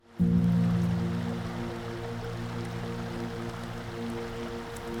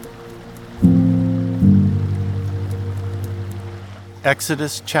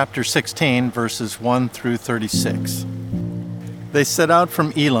Exodus chapter 16, verses 1 through 36. They set out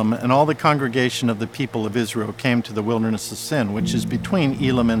from Elim, and all the congregation of the people of Israel came to the wilderness of Sin, which is between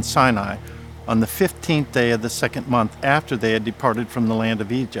Elim and Sinai, on the 15th day of the second month after they had departed from the land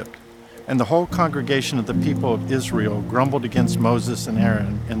of Egypt. And the whole congregation of the people of Israel grumbled against Moses and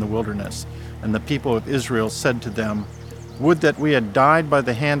Aaron in the wilderness. And the people of Israel said to them, "Would that we had died by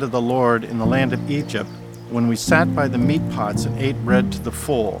the hand of the Lord in the land of Egypt, when we sat by the meat pots and ate bread to the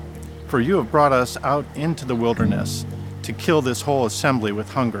full. For you have brought us out into the wilderness to kill this whole assembly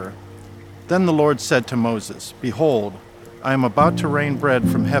with hunger." Then the Lord said to Moses, "Behold, I am about to rain bread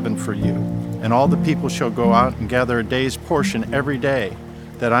from heaven for you, and all the people shall go out and gather a day's portion every day,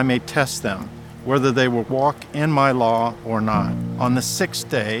 that I may test them, whether they will walk in my law or not. On the sixth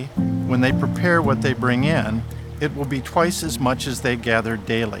day, when they prepare what they bring in, it will be twice as much as they gather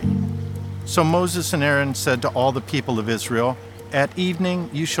daily." So Moses and Aaron said to all the people of Israel, "At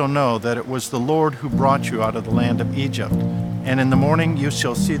evening you shall know that it was the Lord who brought you out of the land of Egypt, and in the morning you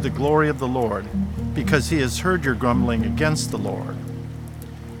shall see the glory of the Lord, because he has heard your grumbling against the Lord.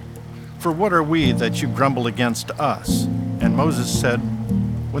 For what are we that you grumble against us?" And Moses said,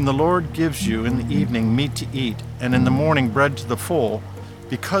 "When the Lord gives you in the evening meat to eat, and in the morning bread to the full,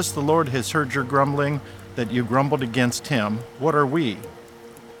 because the Lord has heard your grumbling, that you grumbled against him, what are we?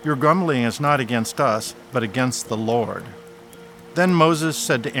 Your grumbling is not against us, but against the Lord." Then Moses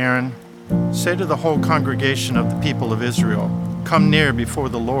said to Aaron, "Say to the whole congregation of the people of Israel, 'Come near before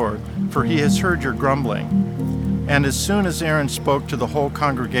the Lord, for he has heard your grumbling.'" And as soon as Aaron spoke to the whole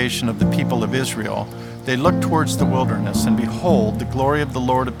congregation of the people of Israel, they looked towards the wilderness, and behold, the glory of the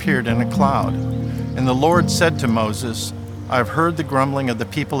Lord appeared in a cloud. And the Lord said to Moses, "I have heard the grumbling of the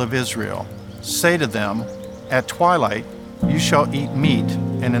people of Israel. Say to them, at twilight you shall eat meat,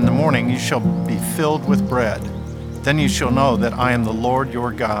 and in the morning you shall be filled with bread. Then you shall know that I am the Lord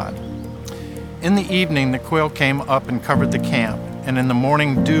your God." In the evening the quail came up and covered the camp, and in the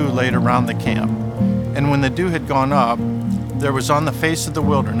morning dew laid around the camp. And when the dew had gone up, there was on the face of the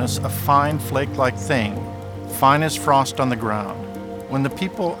wilderness a fine flake-like thing, fine as frost on the ground. When the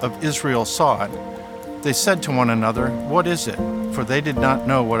people of Israel saw it, they said to one another, "What is it?" For they did not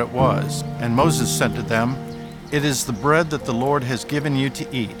know what it was. And Moses said to them, "It is the bread that the Lord has given you to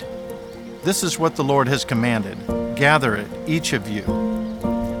eat. This is what the Lord has commanded. Gather it, each of you,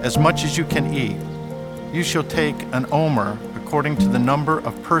 as much as you can eat. You shall take an omer, according to the number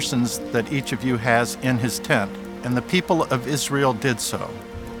of persons that each of you has in his tent." And the people of Israel did so.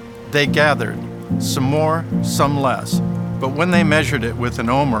 They gathered, some more, some less. But when they measured it with an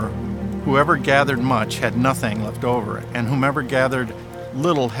omer, whoever gathered much had nothing left over, and whomever gathered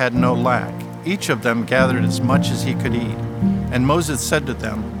little had no lack. Each of them gathered as much as he could eat. And Moses said to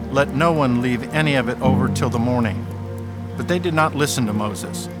them, "Let no one leave any of it over till the morning." But they did not listen to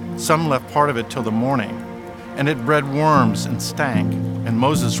Moses. Some left part of it till the morning, and it bred worms and stank, and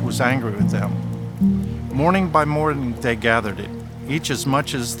Moses was angry with them. Morning by morning they gathered it, each as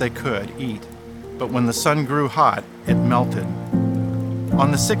much as they could eat. But when the sun grew hot, it melted. On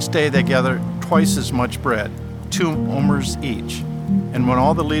the sixth day they gathered twice as much bread, 2 omers each. And when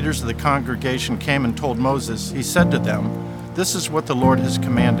all the leaders of the congregation came and told Moses, he said to them, "This is what the Lord has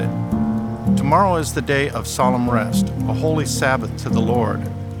commanded. Tomorrow is the day of solemn rest, a holy Sabbath to the Lord.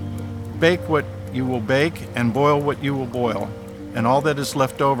 Bake what you will bake, and boil what you will boil, and all that is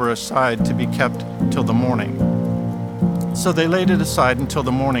left over aside to be kept till the morning." So they laid it aside until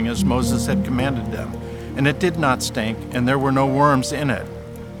the morning, as Moses had commanded them, and it did not stink, and there were no worms in it.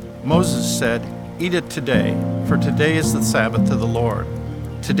 Moses said, "Eat it today, for today is the Sabbath to the Lord.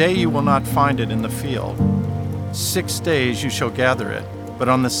 Today you will not find it in the field. 6 days you shall gather it, but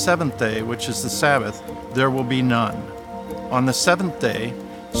on the seventh day, which is the Sabbath, there will be none." On the seventh day,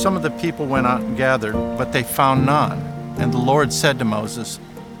 some of the people went out and gathered, but they found none. And the Lord said to Moses,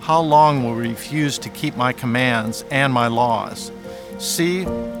 "How long will you refuse to keep my commands and my laws? See,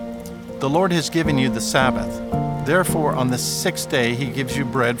 the Lord has given you the Sabbath. Therefore, on the sixth day he gives you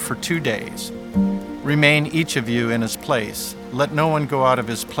bread for 2 days. Remain each of you in his place. Let no one go out of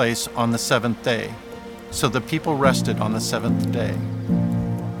his place on the seventh day." So the people rested on the seventh day.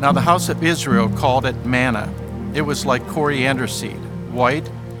 Now the house of Israel called it manna. It was like coriander seed, white,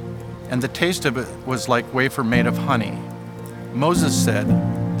 and the taste of it was like wafer made of honey. Moses said,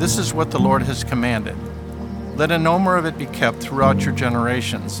 "This is what the Lord has commanded. Let an omer of it be kept throughout your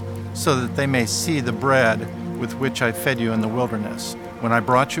generations, so that they may see the bread with which I fed you in the wilderness, when I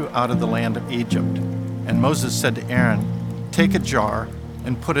brought you out of the land of Egypt." And Moses said to Aaron, "Take a jar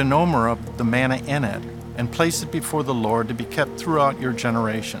and put an omer of the manna in it, and place it before the Lord to be kept throughout your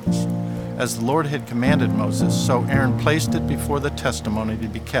generations. As the Lord had commanded Moses, so Aaron placed it before the testimony to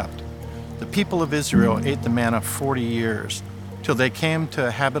be kept. The people of Israel ate the manna 40 years, till they came to a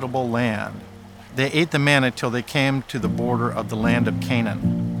habitable land. They ate the manna till they came to the border of the land of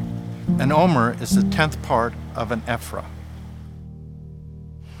Canaan. An omer is the 10th part of an ephah.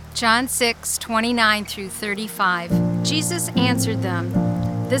 John 6:29 through 35. Jesus answered them,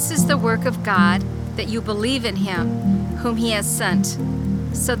 "This is the work of God, that you believe in him, whom he has sent."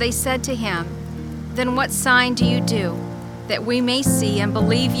 So they said to him, "Then what sign do you do, that we may see and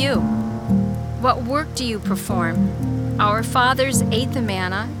believe you? What work do you perform? Our fathers ate the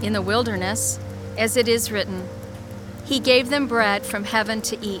manna in the wilderness, as it is written, 'He gave them bread from heaven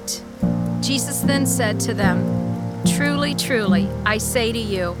to eat.'" Jesus then said to them, "Truly, truly, I say to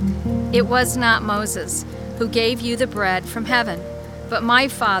you, it was not Moses who gave you the bread from heaven, but my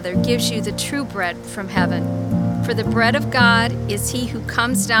Father gives you the true bread from heaven. For the bread of God is he who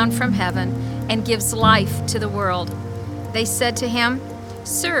comes down from heaven and gives life to the world." They said to him,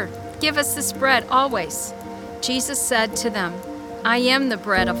 "Sir, give us this bread always." Jesus said to them, "I am the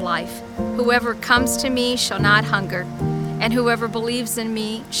bread of life. Whoever comes to me shall not hunger, and whoever believes in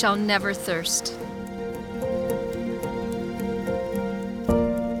me shall never thirst."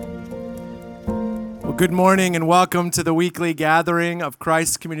 Well, good morning and welcome to the weekly gathering of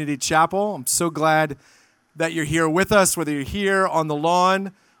Christ Community Chapel. I'm so glad that you're here with us, whether you're here on the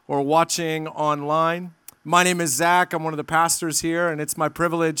lawn or watching online. My name is Zach. I'm one of the pastors here, and it's my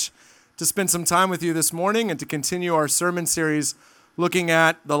privilege to spend some time with you this morning and to continue our sermon series looking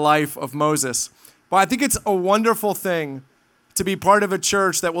at the life of Moses. But I think it's a wonderful thing to be part of a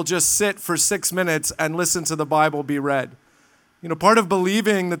church that will just sit for 6 minutes and listen to the Bible be read. You know, part of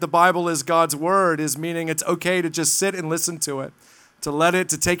believing that the Bible is God's word is meaning it's okay to just sit and listen to it,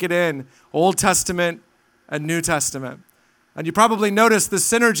 to take it in, Old Testament and New Testament. And you probably noticed the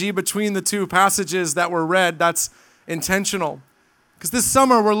synergy between the two passages that were read. That's intentional. Because this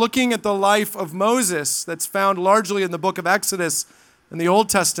summer we're looking at the life of Moses that's found largely in the book of Exodus in the Old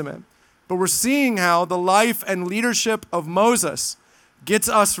Testament. But we're seeing how the life and leadership of Moses gets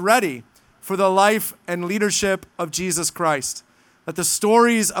us ready for the life and leadership of Jesus Christ. That the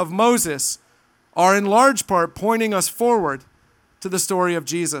stories of Moses are in large part pointing us forward to the story of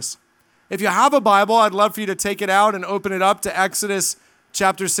Jesus. If you have a Bible, I'd love for you to take it out and open it up to Exodus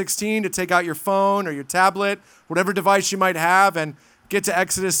chapter 16, to take out your phone or your tablet, whatever device you might have, and get to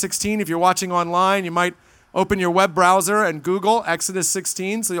Exodus 16. If you're watching online, you might open your web browser and Google Exodus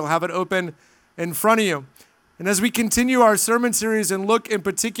 16, so you'll have it open in front of you. And as we continue our sermon series and look in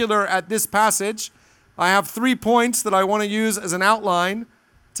particular at this passage, I have 3 points that I want to use as an outline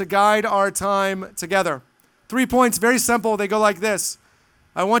to guide our time together. 3 points, very simple. They go like this.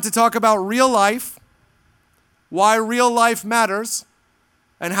 I want to talk about real life, why real life matters,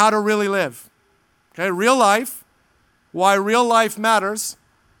 and how to really live. Okay, real life, why real life matters,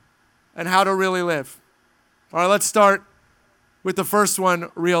 and how to really live. All right, let's start with the first one,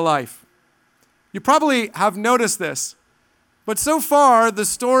 real life. You probably have noticed this, but so far the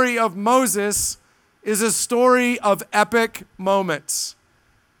story of Moses is a story of epic moments.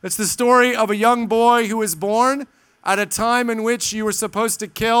 It's the story of a young boy who was born at a time in which you were supposed to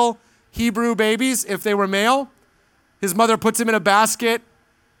kill Hebrew babies if they were male. His mother puts him in a basket,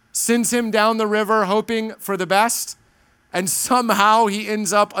 sends him down the river hoping for the best, and somehow he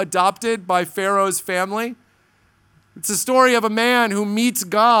ends up adopted by Pharaoh's family. It's a story of a man who meets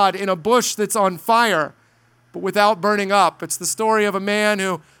God in a bush that's on fire, but without burning up. It's the story of a man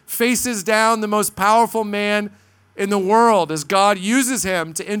who faces down the most powerful man in the world as God uses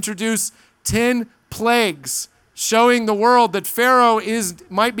him to introduce 10 plagues, showing the world that Pharaoh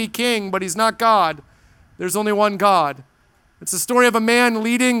might be king, but he's not God. There's only one God. It's the story of a man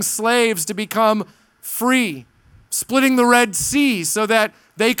leading slaves to become free, splitting the Red Sea so that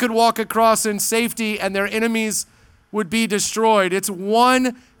they could walk across in safety and their enemies would be destroyed. It's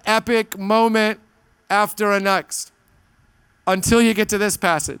one epic moment after the next until you get to this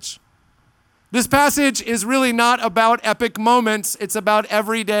passage. This passage is really not about epic moments. It's about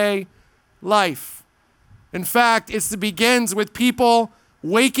everyday life. In fact, it begins with people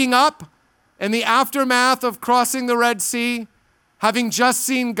waking up in the aftermath of crossing the Red Sea, having just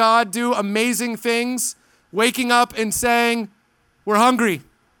seen God do amazing things, waking up and saying, "We're hungry.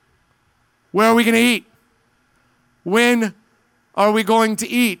 Where are we going to eat? When are we going to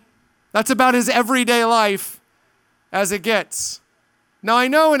eat?" That's about as everyday life as it gets. Now, I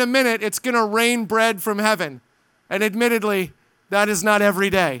know in a minute it's going to rain bread from heaven, and admittedly, that is not every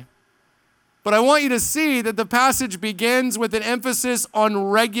day. But I want you to see that the passage begins with an emphasis on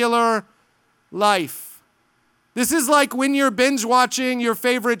regular life. This is like when you're binge watching your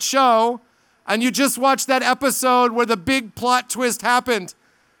favorite show and you just watched that episode where the big plot twist happened,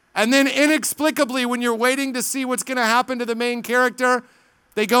 and then inexplicably, when you're waiting to see what's going to happen to the main character,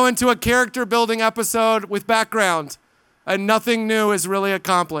 they go into a character building episode with background, and nothing new is really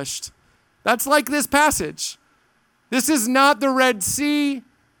accomplished. That's like this passage. This is not the Red Sea.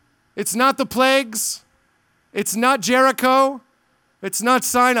 It's not the plagues. It's not Jericho. It's not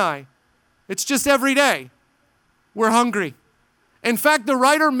Sinai. It's just every day. We're hungry. In fact, the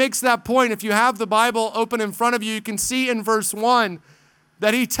writer makes that point. If you have the Bible open in front of you, you can see in verse 1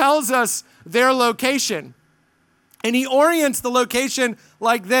 that he tells us their location. And he orients the location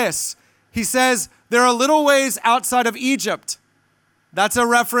like this. He says, they're a little ways outside of Egypt. That's a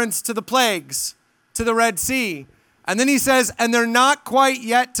reference to the plagues, to the Red Sea. And then he says, and they're not quite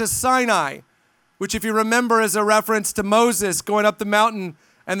yet to Sinai, which if you remember is a reference to Moses going up the mountain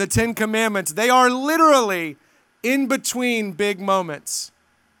and the Ten Commandments. They are literally in between big moments.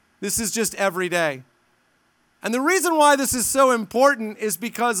 This is just every day. And the reason why this is so important is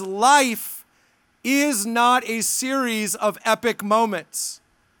because life is not a series of epic moments.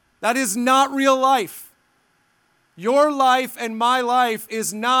 That is not real life. Your life and my life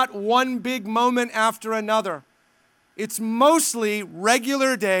is not one big moment after another. It's mostly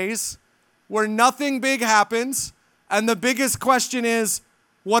regular days where nothing big happens, and the biggest question is,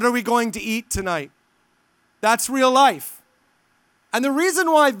 what are we going to eat tonight? That's real life. And the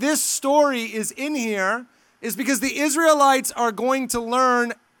reason why this story is in here is because the Israelites are going to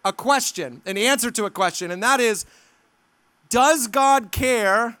learn a question, an answer to a question, and that is, does God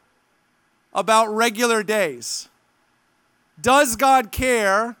care about regular days? Does God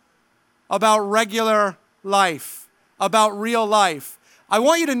care about regular life, about real life? I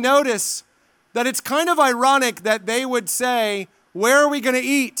want you to notice that it's kind of ironic that they would say, where are we going to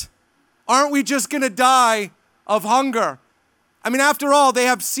eat? Aren't we just going to die of hunger? I mean, after all, they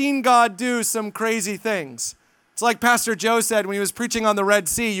have seen God do some crazy things. It's like Pastor Joe said when he was preaching on the Red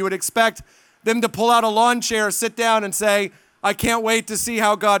Sea. You would expect them to pull out a lawn chair, sit down, and say, I can't wait to see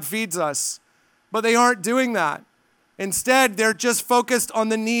how God feeds us. But they aren't doing that. Instead, they're just focused on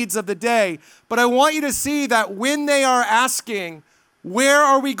the needs of the day. But I want you to see that when they are asking, where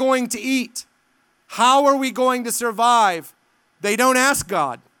are we going to eat? How are we going to survive? They don't ask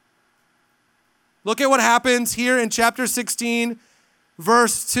God. Look at what happens here in chapter 16,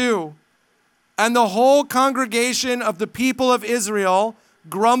 verse 2. And the whole congregation of the people of Israel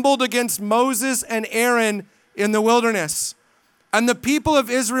grumbled against Moses and Aaron in the wilderness. And the people of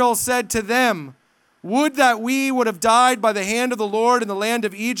Israel said to them, would that we would have died by the hand of the Lord in the land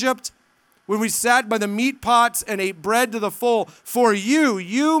of Egypt, when we sat by the meat pots and ate bread to the full. For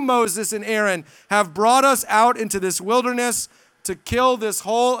you, Moses and Aaron, have brought us out into this wilderness to kill this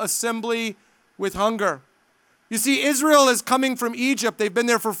whole assembly with hunger. You see, Israel is coming from Egypt. They've been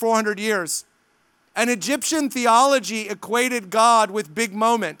there for 400 years. And Egyptian theology equated God with big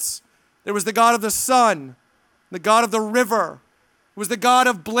moments. There was the God of the sun, the God of the river. It was the God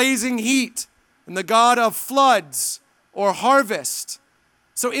of blazing heat, and the God of floods or harvest.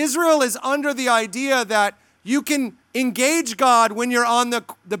 So Israel is under the idea that you can engage God when you're on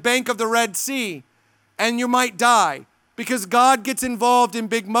the bank of the Red Sea, and you might die because God gets involved in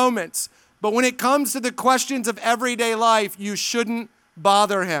big moments. But when it comes to the questions of everyday life, you shouldn't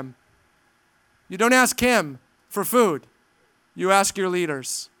bother him. You don't ask him for food. You ask your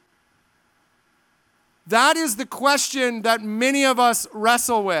leaders. That is the question that many of us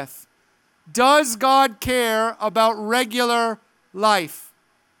wrestle with. Does God care about regular life?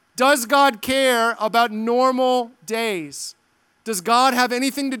 Does God care about normal days? Does God have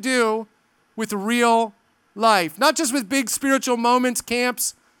anything to do with real life? Not just with big spiritual moments,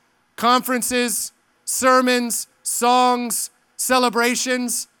 camps, conferences, sermons, songs,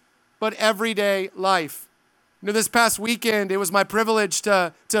 celebrations, but everyday life. You know, this past weekend, it was my privilege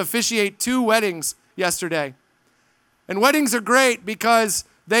to officiate 2 weddings yesterday. And weddings are great because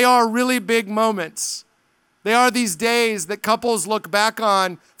they are really big moments. They are these days that couples look back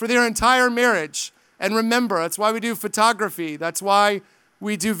on for their entire marriage and remember. That's why we do photography. That's why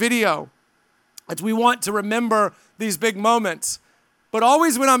we do video. We want to remember these big moments. But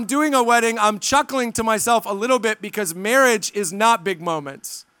always when I'm doing a wedding, I'm chuckling to myself a little bit because marriage is not big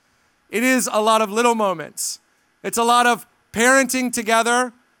moments. It is a lot of little moments. It's a lot of parenting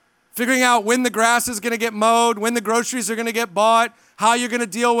together, figuring out when the grass is going to get mowed, when the groceries are going to get bought, how you're going to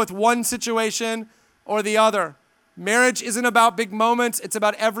deal with one situation or the other. Marriage isn't about big moments, it's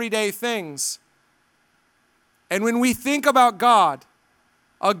about everyday things. And when we think about God,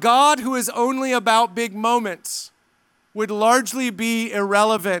 a God who is only about big moments would largely be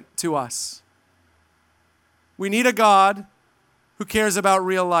irrelevant to us. We need a God who cares about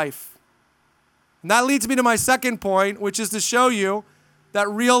real life. And that leads me to my second point, which is to show you that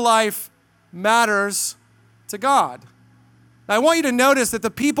real life matters to God. Now, I want you to notice that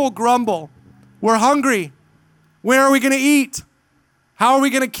the people grumble. We're hungry. Where are we going to eat? How are we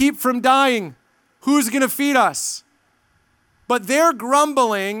going to keep from dying? Who's going to feed us? But their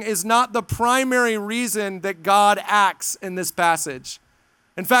grumbling is not the primary reason that God acts in this passage.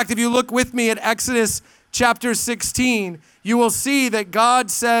 In fact, if you look with me at Exodus chapter 16, you will see that God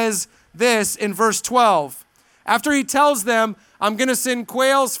says this in verse 12. After he tells them, I'm going to send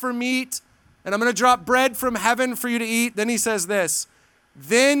quails for meat, and I'm going to drop bread from heaven for you to eat, then he says this,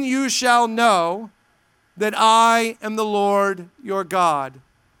 then you shall know that I am the Lord your God.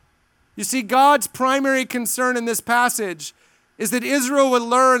 You see, God's primary concern in this passage is that Israel would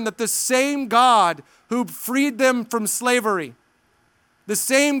learn that the same God who freed them from slavery, the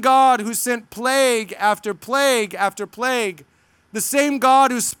same God who sent plague after plague after plague, the same God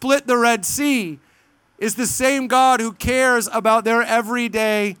who split the Red Sea, is the same God who cares about their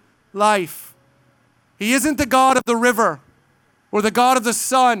everyday life. He isn't the God of the river, or the God of the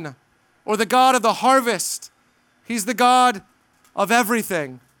sun, or the God of the harvest. He's the God of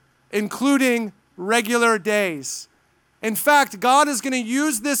everything, including regular days. In fact, God is going to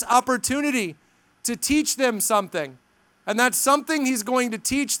use this opportunity to teach them something. And that something he's going to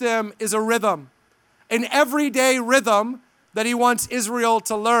teach them is a rhythm, an everyday rhythm that he wants Israel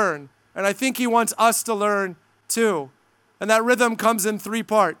to learn. And I think he wants us to learn too. And that rhythm comes in three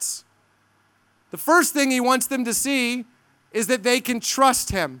parts. The first thing he wants them to see is that they can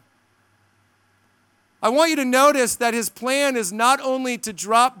trust him. I want you to notice that his plan is not only to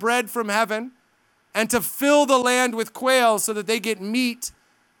drop bread from heaven and to fill the land with quails so that they get meat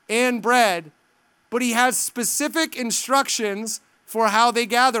and bread, but he has specific instructions for how they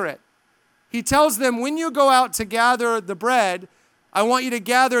gather it. He tells them, when you go out to gather the bread, I want you to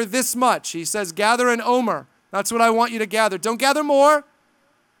gather this much. He says, gather an omer. That's what I want you to gather. Don't gather more.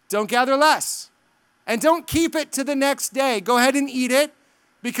 Don't gather less. And don't keep it to the next day. Go ahead and eat it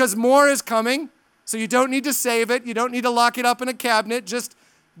because more is coming. So you don't need to save it. You don't need to lock it up in a cabinet. Just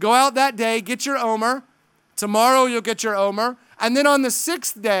go out that day, get your omer. Tomorrow you'll get your omer. And then on the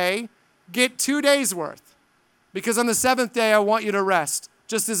sixth day, get 2 days worth. Because on the seventh day, I want you to rest,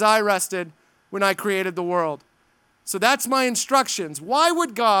 just as I rested when I created the world. So that's my instructions. Why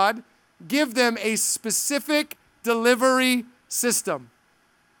would God give them a specific delivery system?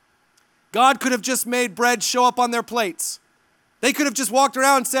 God could have just made bread show up on their plates. They could have just walked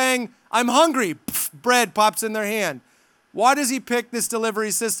around saying, I'm hungry. Pff, bread pops in their hand. Why does he pick this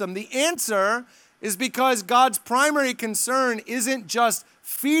delivery system? The answer is because God's primary concern isn't just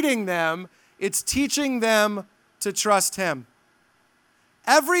feeding them, it's teaching them to trust him.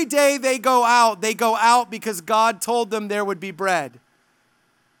 Every day they go out because God told them there would be bread.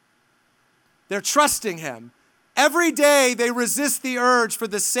 They're trusting him. Every day they resist the urge for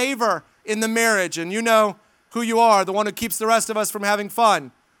the savor in the marriage. And you know who you are, the one who keeps the rest of us from having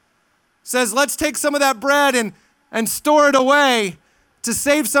fun. Says, let's take some of that bread and store it away to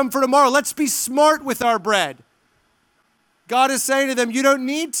save some for tomorrow. Let's be smart with our bread. God is saying to them, you don't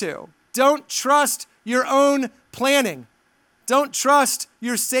need to. Don't trust your own planning. Don't trust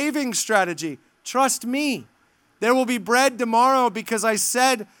your saving strategy. Trust me. There will be bread tomorrow because I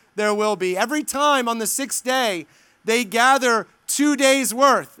said there will be. Every time on the sixth day, they gather 2 days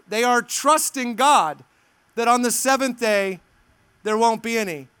worth. They are trusting God that on the seventh day, there won't be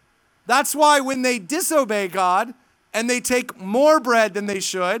any. That's why when they disobey God and they take more bread than they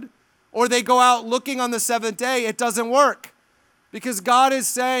should, or they go out looking on the seventh day, it doesn't work. Because God is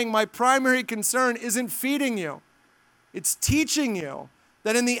saying, my primary concern isn't feeding you. It's teaching you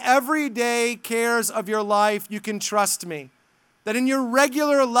that in the everyday cares of your life, you can trust me. That in your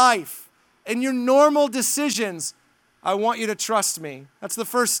regular life, in your normal decisions, I want you to trust me. That's the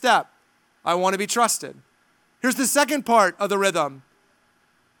first step. I want to be trusted. Here's the second part of the rhythm.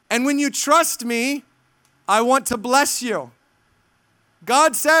 And when you trust me, I want to bless you.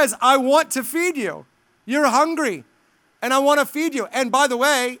 God says, I want to feed you. You're hungry, and I want to feed you. And by the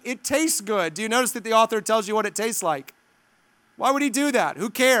way, it tastes good. Do you notice that the author tells you what it tastes like? Why would he do that? Who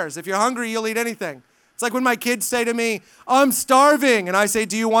cares? If you're hungry, you'll eat anything. It's like when my kids say to me, I'm starving. And I say,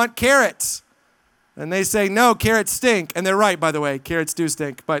 do you want carrots? And they say, no, carrots stink. And they're right, by the way. Carrots do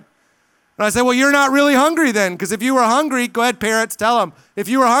stink. And I say, well, you're not really hungry then. Because if you were hungry, go ahead, parents, tell them. If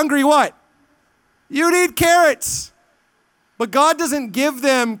you were hungry, what? You'd eat carrots. But God doesn't give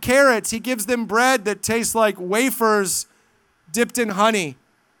them carrots. He gives them bread that tastes like wafers dipped in honey.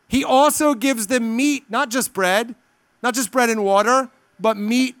 He also gives them meat, not just bread and water, but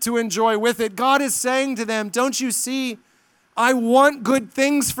meat to enjoy with it. God is saying to them, don't you see, I want good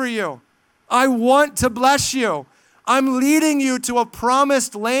things for you. I want to bless you. I'm leading you to a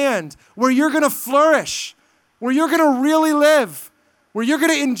promised land where you're going to flourish, where you're going to really live, where you're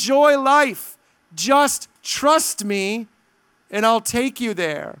going to enjoy life. Just trust me and I'll take you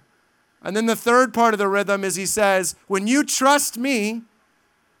there. And then the third part of the rhythm is he says, when you trust me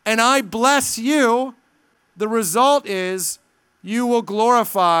and I bless you, the result is you will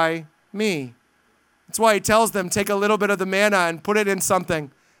glorify me. That's why he tells them, take a little bit of the manna and put it in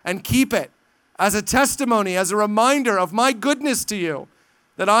something and keep it as a testimony, as a reminder of my goodness to you,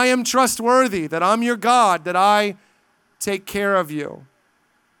 that I am trustworthy, that I'm your God, that I take care of you.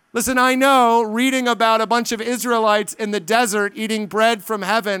 Listen, I know reading about a bunch of Israelites in the desert eating bread from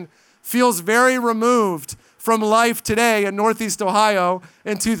heaven feels very removed from life today in Northeast Ohio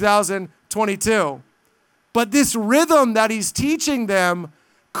in 2022. But this rhythm that he's teaching them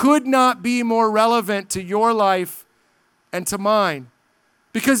could not be more relevant to your life and to mine,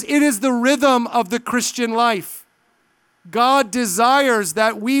 because it is the rhythm of the Christian life. God desires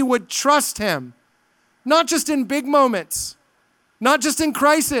that we would trust him, not just in big moments, not just in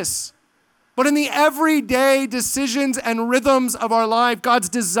crisis, but in the everyday decisions and rhythms of our life. God's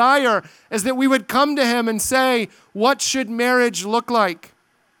desire is that we would come to him and say, what should marriage look like?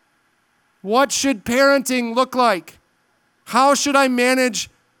 What should parenting look like? How should I manage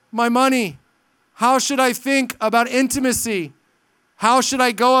my money? How should I think about intimacy? How should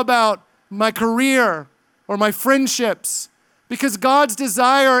I go about my career or my friendships? Because God's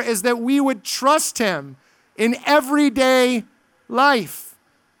desire is that we would trust him in everyday life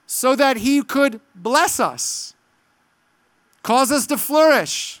so that he could bless us, cause us to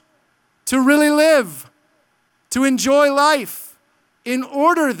flourish, to really live, to enjoy life, in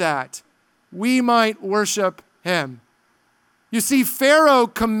order that we might worship him. You see, Pharaoh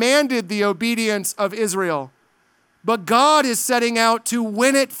commanded the obedience of Israel, but God is setting out to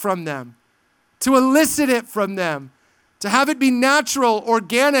win it from them, to elicit it from them, to have it be natural,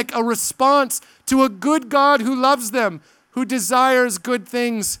 organic, a response to a good God who loves them, who desires good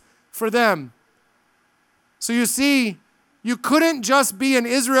things for them. So you see, you couldn't just be an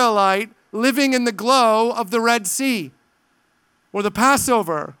Israelite living in the glow of the Red Sea, or the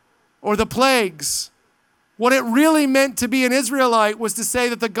Passover, or the plagues. What it really meant to be an Israelite was to say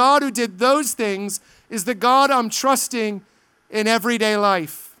that the God who did those things is the God I'm trusting in everyday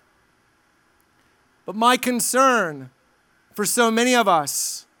life. But my concern for so many of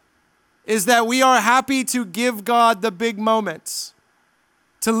us is that we are happy to give God the big moments,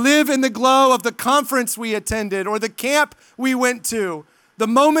 to live in the glow of the conference we attended or the camp we went to, the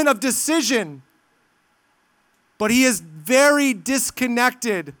moment of decision. But he is very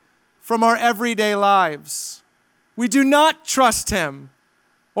disconnected from our everyday lives. We do not trust him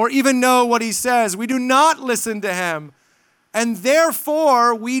or even know what he says. We do not listen to him, and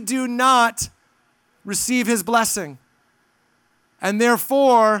therefore we do not receive his blessing. And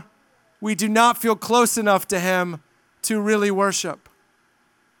therefore, we do not feel close enough to him to really worship.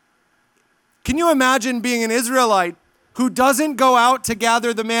 Can you imagine being an Israelite who doesn't go out to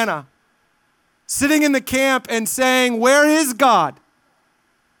gather the manna, sitting in the camp and saying, where is God?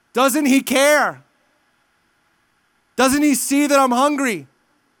 Doesn't he care? Doesn't he see that I'm hungry?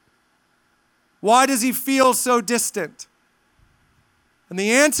 Why does he feel so distant? And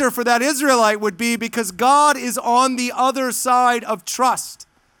the answer for that Israelite would be because God is on the other side of trust.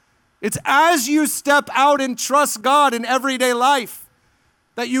 It's as you step out and trust God in everyday life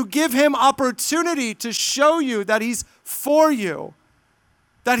that you give him opportunity to show you that he's for you,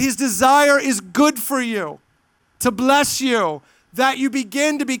 that his desire is good for you, to bless you, that you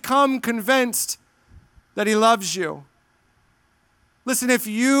begin to become convinced that he loves you. Listen, if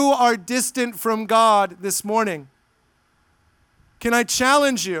you are distant from God this morning, can I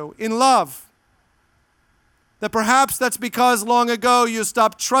challenge you in love that perhaps that's because long ago you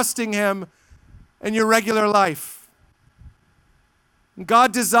stopped trusting him in your regular life.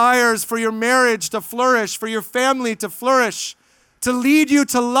 God desires for your marriage to flourish, for your family to flourish, to lead you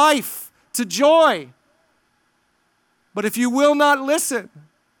to life, to joy. But if you will not listen,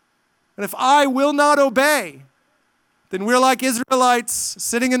 and if I will not obey, then we're like Israelites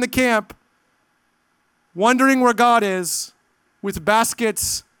sitting in the camp, wondering where God is, with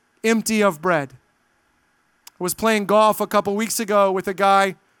baskets empty of bread. I was playing golf a couple weeks ago with a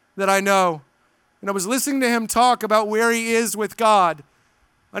guy that I know, and I was listening to him talk about where he is with God.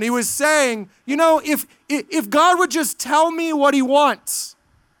 And he was saying, you know, if God would just tell me what he wants,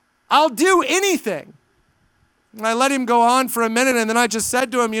 I'll do anything. And I let him go on for a minute, and then I just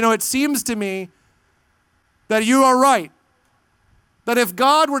said to him, you know, it seems to me that you are right. That if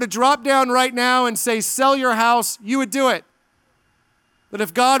God were to drop down right now and say, sell your house, you would do it. That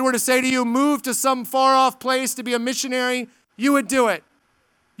if God were to say to you, move to some far off place to be a missionary, you would do it.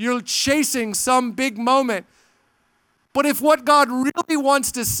 You're chasing some big moment. But if what God really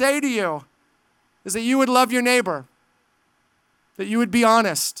wants to say to you is that you would love your neighbor, that you would be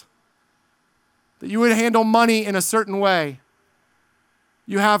honest, that you would handle money in a certain way,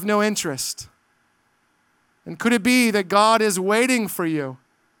 you have no interest. And could it be that God is waiting for you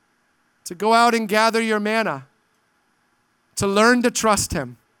to go out and gather your manna, to learn to trust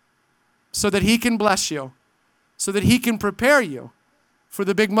Him so that He can bless you, so that He can prepare you for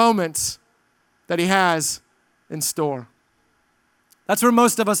the big moments that He has in store? That's where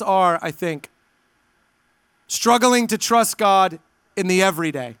most of us are, I think. Struggling to trust God in the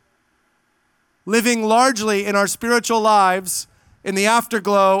everyday. Living largely in our spiritual lives in the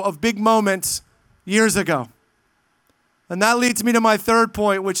afterglow of big moments years ago. And that leads me to my third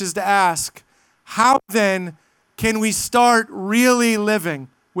point, which is to ask, how then can we start really living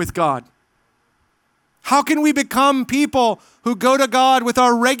with God? How can we become people who go to God with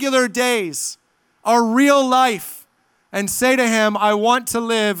our regular days, our real life, and say to Him, I want to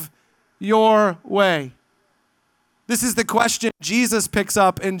live your way? This is the question Jesus picks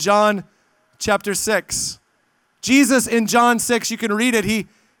up in John chapter 6. Jesus in John 6, you can read it,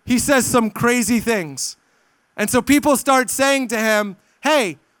 he says some crazy things. And so people start saying to Him,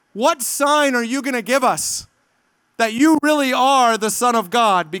 hey, what sign are you going to give us that you really are the Son of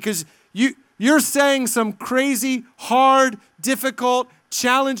God? Because you're saying some crazy, hard, difficult,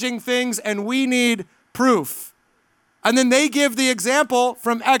 challenging things, and we need proof. And then they give the example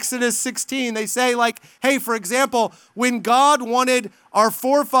from Exodus 16. They say like, hey, for example, when God wanted our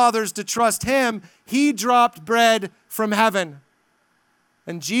forefathers to trust Him, He dropped bread from heaven.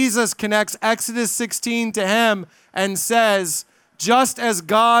 And Jesus connects Exodus 16 to Him and says, just as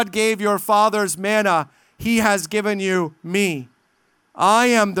God gave your fathers manna, He has given you me. I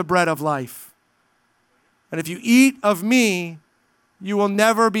am the bread of life. And if you eat of me, you will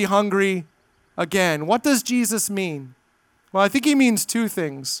never be hungry again. What does Jesus mean? Well, I think He means two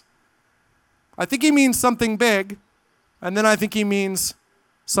things. I think He means something big, and then I think He means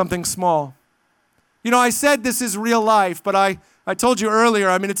something small. You know, I said this is real life, but I told you earlier,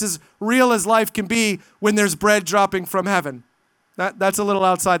 it's as real as life can be when there's bread dropping from heaven. That's a little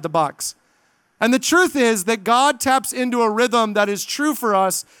outside the box. And the truth is that God taps into a rhythm that is true for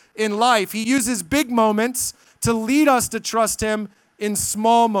us in life. He uses big moments to lead us to trust Him in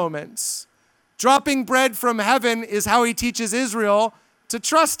small moments. Dropping bread from heaven is how He teaches Israel to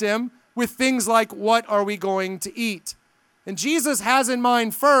trust Him with things like, what are we going to eat? And Jesus has in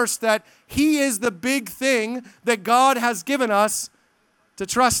mind first that He is the big thing that God has given us to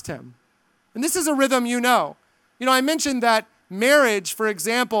trust Him. And this is a rhythm you know. You know, I mentioned that marriage, for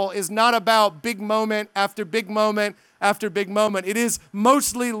example, is not about big moment after big moment after big moment. It is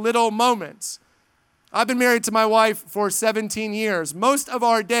mostly little moments. I've been married to my wife for 17 years. Most of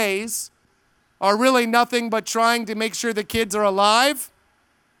our days are really nothing but trying to make sure the kids are alive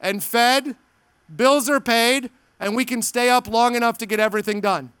and fed, bills are paid, and we can stay up long enough to get everything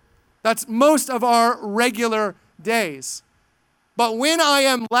done. That's most of our regular days. But when I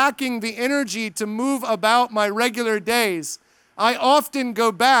am lacking the energy to move about my regular days, I often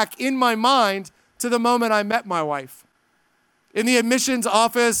go back in my mind to the moment I met my wife. In the admissions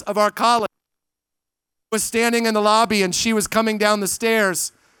office of our college, I was standing in the lobby and she was coming down the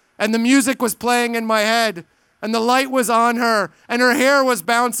stairs, and the music was playing in my head, and the light was on her, and her hair was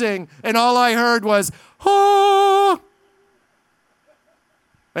bouncing, and all I heard was, oh!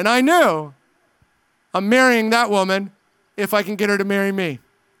 And I knew I'm marrying that woman if I can get her to marry me.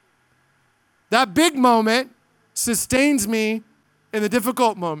 That big moment sustains me in the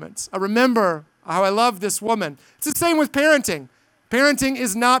difficult moments. I remember how I love this woman. It's the same with parenting. Parenting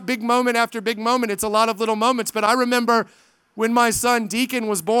is not big moment after big moment. It's a lot of little moments. But I remember when my son Deacon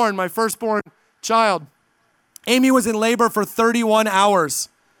was born, my firstborn child. Amy was in labor for 31 hours.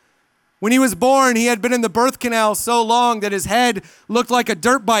 When he was born, he had been in the birth canal so long that his head looked like a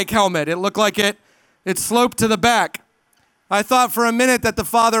dirt bike helmet. It looked like it sloped to the back. I thought for a minute that the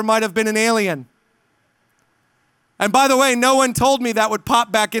father might have been an alien. And by the way, no one told me that would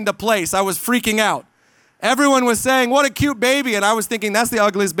pop back into place. I was freaking out. Everyone was saying, what a cute baby. And I was thinking, that's the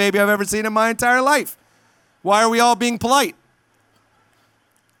ugliest baby I've ever seen in my entire life. Why are we all being polite?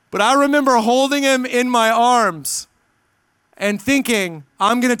 But I remember holding him in my arms and thinking,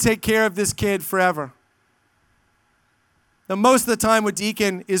 I'm going to take care of this kid forever. Now, most of the time with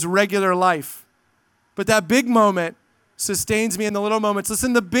Deacon is regular life. But that big moment sustains me in the little moments.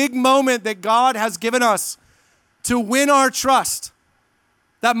 Listen, the big moment that God has given us to win our trust,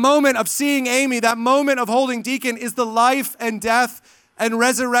 that moment of seeing Amy, that moment of holding Deacon, is the life and death and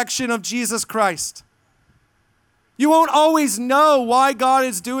resurrection of Jesus Christ. You won't always know why God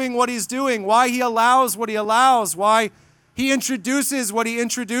is doing what he's doing, why he allows what he allows, why he introduces what he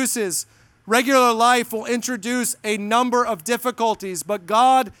introduces. Regular life will introduce a number of difficulties, but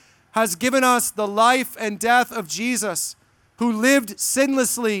God has given us the life and death of Jesus, who lived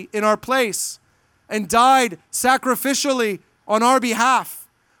sinlessly in our place and died sacrificially on our behalf,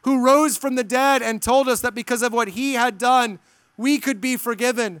 who rose from the dead and told us that because of what he had done, we could be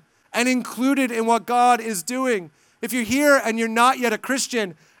forgiven and included in what God is doing. If you're here and you're not yet a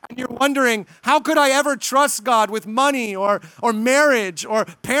Christian, and you're wondering, how could I ever trust God with money or marriage or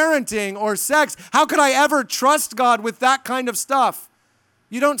parenting or sex? How could I ever trust God with that kind of stuff?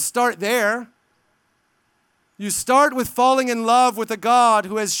 You don't start there. You start with falling in love with a God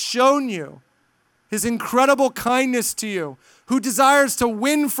who has shown you his incredible kindness to you, who desires to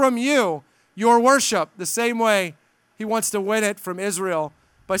win from you your worship the same way he wants to win it from Israel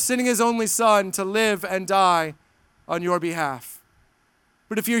by sending his only son to live and die on your behalf.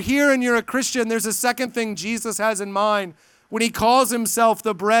 But if you're here and you're a Christian, there's a second thing Jesus has in mind when he calls himself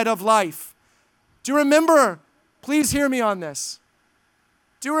the bread of life. Do you remember? Please hear me on this.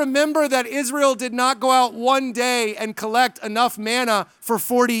 Do you remember that Israel did not go out one day and collect enough manna for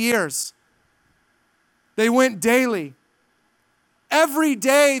 40 years? They went daily. Every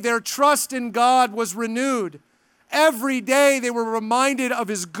day their trust in God was renewed. Every day they were reminded of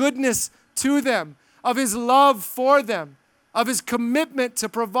his goodness to them, of his love for them, of his commitment to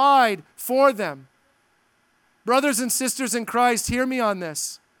provide for them. Brothers and sisters in Christ, hear me on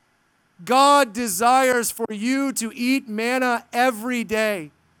this. God desires for you to eat manna every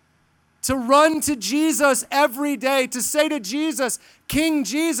day, to run to Jesus every day, to say to Jesus, King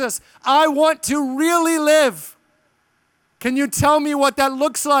Jesus, I want to really live. Can you tell me what that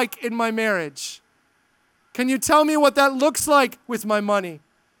looks like in my marriage? Can you tell me what that looks like with my money?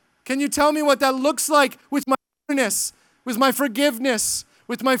 Can you tell me what that looks like with my bitterness, with my forgiveness,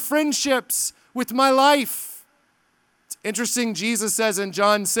 with my friendships, with my life? It's interesting, Jesus says in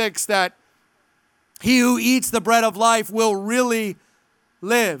John 6 that he who eats the bread of life will really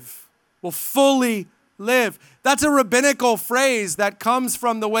live, will fully live. That's a rabbinical phrase that comes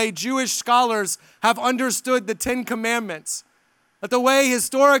from the way Jewish scholars have understood the Ten Commandments. That the way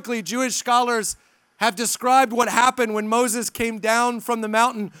historically Jewish scholars have described what happened when Moses came down from the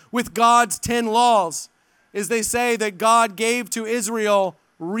mountain with God's 10 laws is they say that God gave to Israel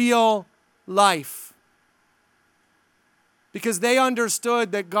real life. Because they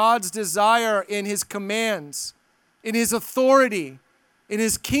understood that God's desire in his commands, in his authority, in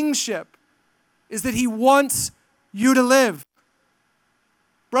his kingship, is that he wants you to live.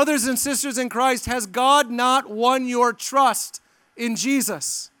 Brothers and sisters in Christ, has God not won your trust in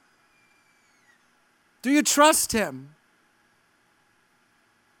Jesus? Do you trust him?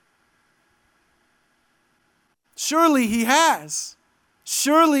 Surely he has.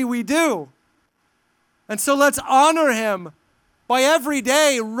 Surely we do. And so let's honor him by every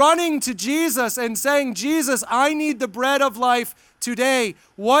day running to Jesus and saying, Jesus, I need the bread of life today.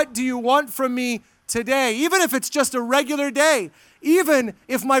 What do you want from me today? Even if it's just a regular day, even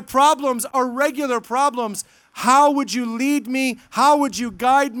if my problems are regular problems, how would you lead me? How would you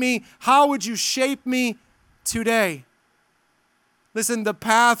guide me? How would you shape me today? Listen, the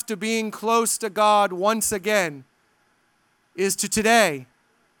path to being close to God once again is to today,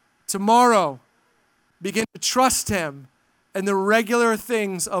 tomorrow, begin to trust him in the regular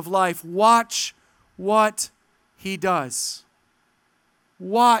things of life. Watch what he does.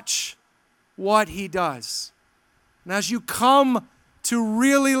 Watch what he does. And as you come to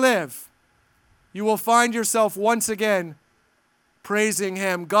really live, you will find yourself once again praising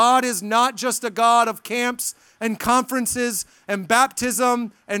him. God is not just a God of camps and conferences and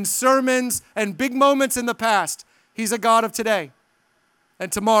baptism and sermons and big moments in the past. He's a God of today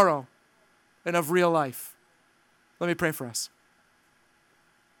and tomorrow and of real life. Let me pray for us.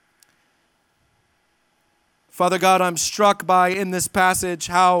 Father God, I'm struck by in this passage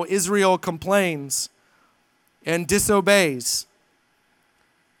how Israel complains and disobeys.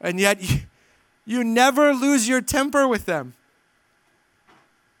 And yet you never lose your temper with them.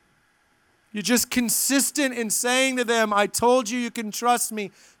 You're just consistent in saying to them, I told you you can trust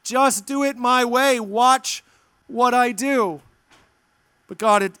me. Just do it my way. Watch what I do. But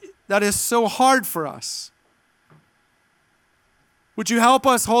God, that is so hard for us. Would you help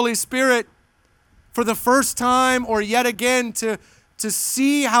us, Holy Spirit, for the first time or yet again to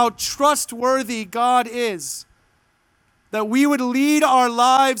see how trustworthy God is? That we would lead our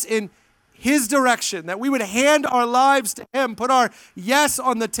lives in his direction, that we would hand our lives to him, put our yes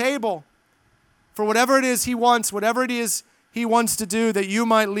on the table for whatever it is he wants, whatever it is He wants to do, that you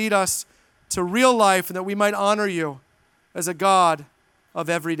might lead us to real life and that we might honor you as a God of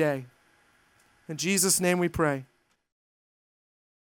every day. In Jesus' name we pray.